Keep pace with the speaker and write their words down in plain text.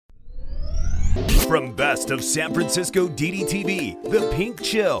From Best of San Francisco DDTV, The Pink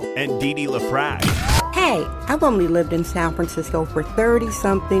Chill, and Didi LaFrac. Hey, I've only lived in San Francisco for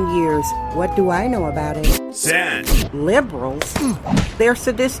 30-something years. What do I know about it? San Liberals? They're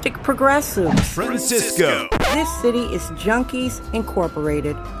sadistic progressives. Francisco. This city is Junkies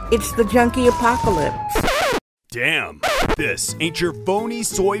Incorporated. It's the junkie apocalypse. Damn, this ain't your phony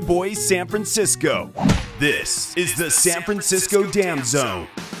soy boy San Francisco. This is the San Francisco Dam Zone.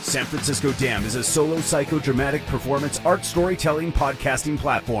 San Francisco Dam is a solo psychodramatic performance art storytelling podcasting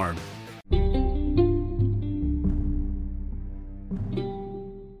platform.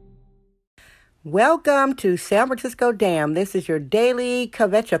 Welcome to San Francisco Dam. This is your daily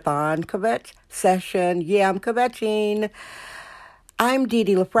kvetch session. Yeah, I'm kvetching. I'm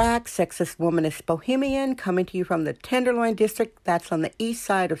Didi LaFrac, sexist womanist bohemian, coming to you from the Tenderloin District. That's on the east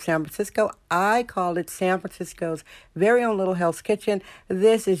side of San Francisco. I call it San Francisco's very own little Hell's Kitchen.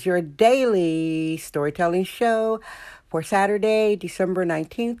 This is your daily storytelling show for Saturday, December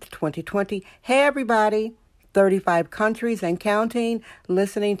 19th, 2020. Hey, everybody. 35 countries and counting,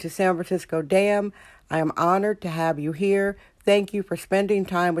 listening to San Francisco Dam. I am honored to have you here. Thank you for spending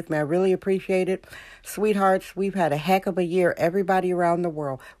time with me. I really appreciate it. Sweethearts, we've had a heck of a year, everybody around the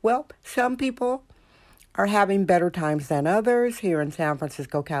world. Well, some people are having better times than others. Here in San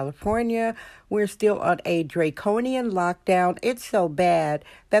Francisco, California, we're still on a draconian lockdown. It's so bad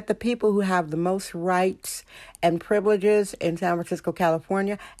that the people who have the most rights and privileges in San Francisco,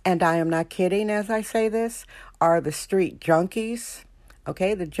 California, and I am not kidding as I say this, are the street junkies.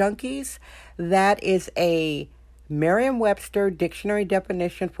 Okay, the junkies. That is a Merriam-Webster dictionary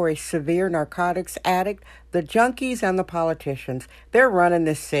definition for a severe narcotics addict. The junkies and the politicians, they're running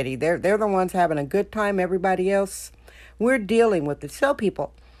this city. They're the ones having a good time. Everybody else, we're dealing with it. So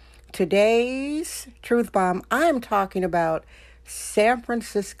people, today's Truth Bomb, I am talking about San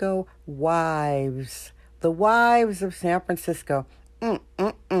Francisco wives. The wives of San Francisco.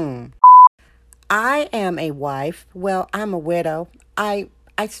 I am a wife. Well, I'm a widow. I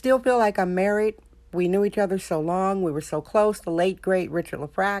still feel like I'm married. We knew each other so long. We were so close. The late, great Richard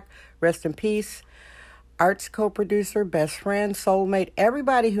LaFrac, rest in peace. Arts co-producer, best friend, soulmate.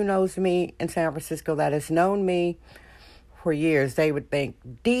 Everybody who knows me in San Francisco that has known me for years, they would think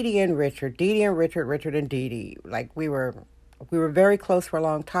Didi and Richard, Richard and Didi. Like we were very close for a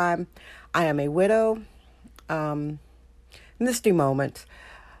long time. I am a widow. Misty moments.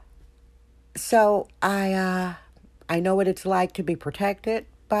 So I know what it's like to be protected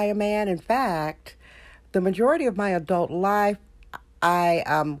by a man. In fact, the majority of my adult life, I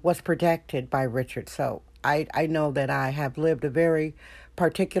was protected by Richard. So I know that I have lived a very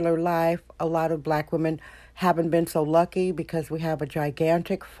particular life. A lot of black women haven't been so lucky because we have a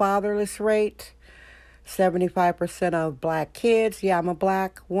gigantic fatherless rate. 75% of black kids. Yeah, I'm a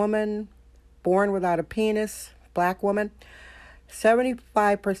black woman, born without a penis, black woman.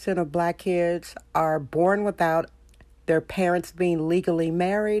 75% of black kids are born without their parents being legally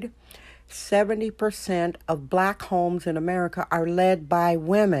married. 70% of black homes in America are led by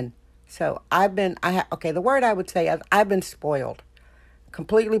women. So the word I would say is I've been spoiled,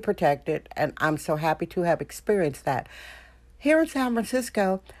 completely protected, and I'm so happy to have experienced that. Here in San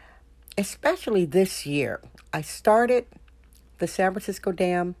Francisco, especially this year, I started the San Francisco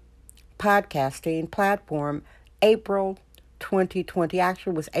Dam podcasting platform April 2020.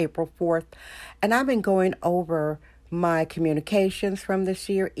 Actually, it was April 4th. And I've been going over my communications from this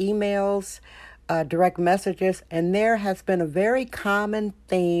year, emails, direct messages, and there has been a very common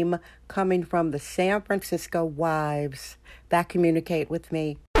theme coming from the San Francisco wives that communicate with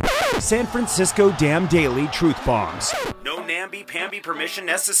me. San Francisco Dam Daily Truth Bombs. No namby-pamby permission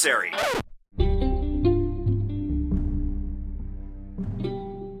necessary.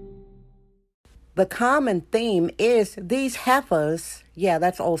 The common theme is these heifers. Yeah,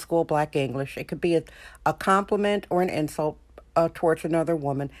 that's old school black English. It could be a compliment or an insult towards another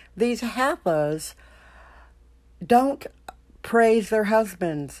woman. These heifers don't praise their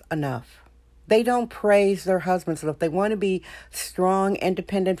husbands enough. They don't praise their husbands enough. They want to be strong,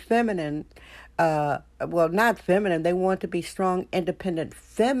 independent, feminine. Not feminine. They want to be strong, independent,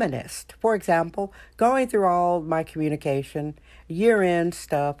 feminist. For example, going through all my communication, year-end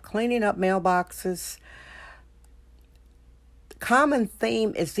stuff, cleaning up mailboxes. Common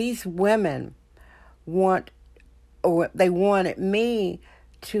theme is these women wanted me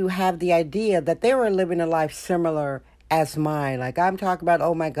to have the idea that they were living a life similar as mine. Like I'm talking about,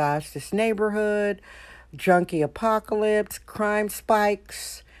 oh my gosh, this neighborhood, junkie apocalypse, crime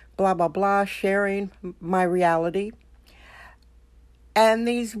spikes, blah, blah, blah, sharing my reality. And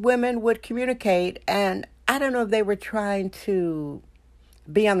these women would communicate, and I don't know if they were trying to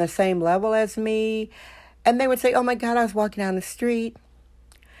be on the same level as me. And they would say, oh my God, I was walking down the street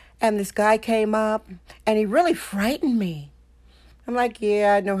and this guy came up and he really frightened me. I'm like,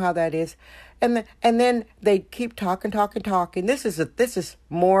 yeah, I know how that is. And then they keep talking. This is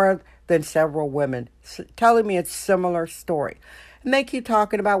more than several women telling me a similar story. And they keep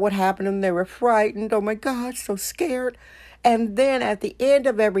talking about what happened and they were frightened. Oh my God, so scared. And then at the end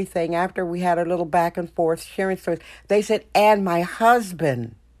of everything, after we had a little back and forth sharing stories, they said, and my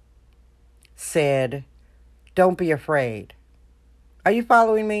husband said, don't be afraid. Are you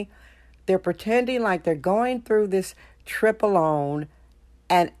following me? They're pretending like they're going through this trip alone,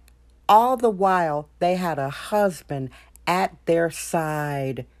 and all the while they had a husband at their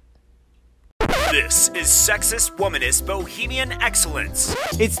side. This is Sexist Womanist Bohemian Excellence.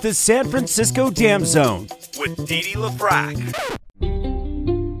 It's the San Francisco Dam Zone with Dee Dee LaFrac.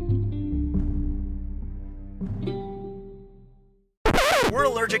 We're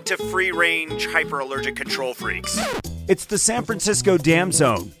allergic to free-range, hyper-allergic control freaks. It's the San Francisco Dam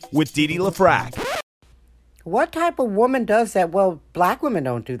Zone with Dee Dee LaFrac. What type of woman does that? Well, black women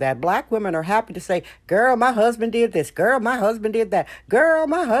don't do that. Black women are happy to say, girl, my husband did this. Girl, my husband did that. Girl,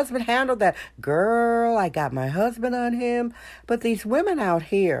 my husband handled that. Girl, I got my husband on him. But these women out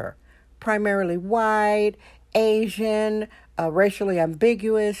here, primarily white, Asian, racially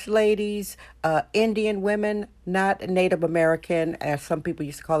ambiguous ladies, Indian women, not Native American, as some people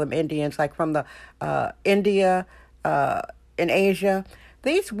used to call them Indians, like from the India, in Asia.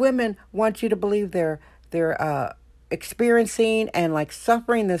 These women want you to believe they're experiencing and like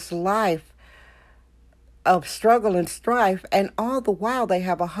suffering this life of struggle and strife, and all the while they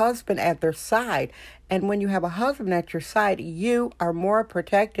have a husband at their side. And when you have a husband at your side, you are more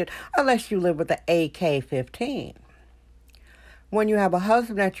protected, unless you live with the AK-15. When you have a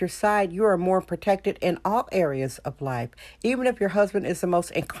husband at your side, you are more protected in all areas of life. Even if your husband is the most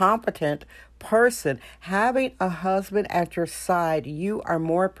incompetent person, having a husband at your side, you are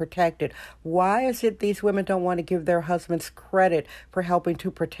more protected. Why is it these women don't want to give their husbands credit for helping to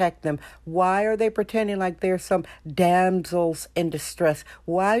protect them? Why are they pretending like they're some damsels in distress?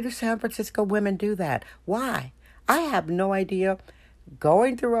 Why do San Francisco women do that? Why? I have no idea.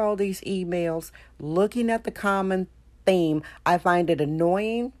 Going through all these emails, looking at the common theme, I find it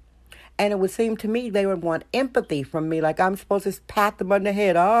annoying, and it would seem to me they would want empathy from me, like I'm supposed to pat them on the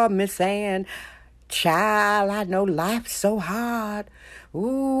head. Oh, Miss Ann, child, I know life's so hard.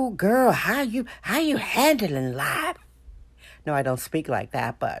 Ooh, girl, how you handling life? No, I don't speak like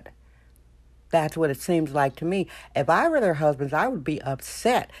that, but that's what it seems like to me. If I were their husbands, I would be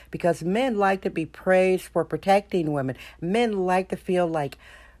upset, because men like to be praised for protecting women. Men like to feel like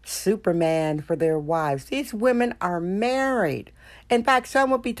Superman for their wives. These women are married. In fact,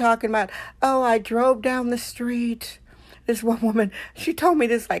 some would be talking about, oh, I drove down the street. This one woman, she told me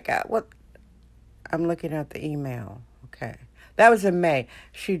this like, what? I'm looking at the email. Okay. That was in May.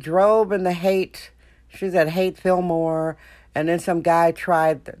 She drove in the Haight. She was at Haight Fillmore, and then some guy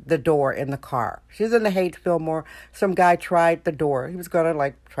tried the door in the car. She's in the Haight Fillmore. Some guy tried the door. He was going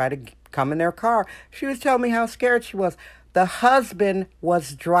to try to come in their car. She was telling me how scared she was. The husband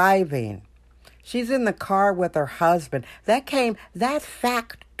was driving. She's in the car with her husband. That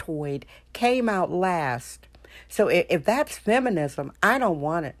factoid came out last. So if that's feminism, I don't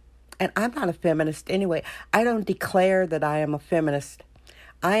want it. And I'm not a feminist anyway. I don't declare that I am a feminist.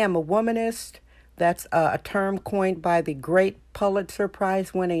 I am a womanist. That's a term coined by the great Pulitzer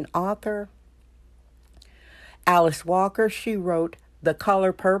Prize-winning author Alice Walker. She wrote The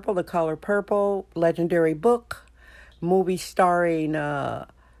Color Purple, legendary book. Movie starring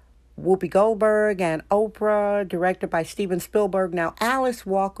Whoopi Goldberg and Oprah, directed by Steven Spielberg. Now, Alice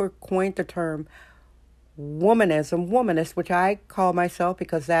Walker coined the term womanist, which I call myself,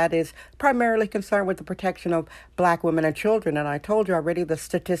 because that is primarily concerned with the protection of black women and children. And I told you already the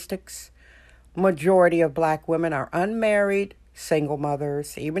statistics. Majority of black women are unmarried, single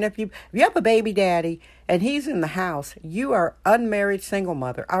mothers. Even if you have a baby daddy and he's in the house, you are unmarried single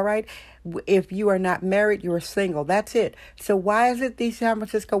mother, all right? If you are not married, you are single. That's it. So why is it these San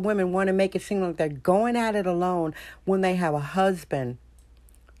Francisco women want to make it seem like they're going at it alone when they have a husband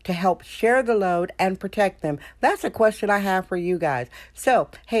to help share the load and protect them? That's a question I have for you guys. So,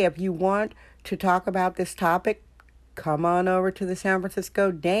 hey, if you want to talk about this topic, come on over to the San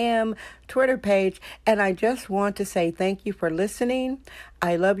Francisco Dam Twitter page. And I just want to say thank you for listening.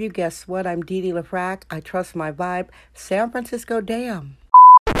 I love you. Guess what? I'm Dee Dee LaFrac. I trust my vibe. San Francisco Dam.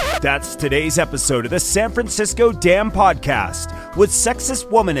 That's today's episode of the San Francisco Dam Podcast with sexist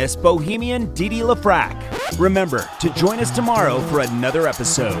womanist bohemian Dee Dee LaFrac. Remember to join us tomorrow for another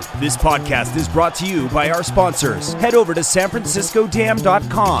episode. This podcast is brought to you by our sponsors. Head over to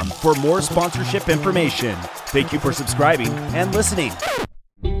sanfranciscodam.com for more sponsorship information. Thank you for subscribing and listening.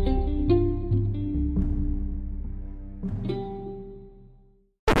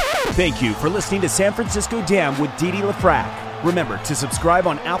 Thank you for listening to San Francisco Dam with Dee Dee LaFrac. Remember to subscribe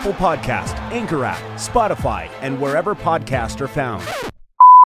on Apple Podcast, Anchor app, Spotify, and wherever podcasts are found.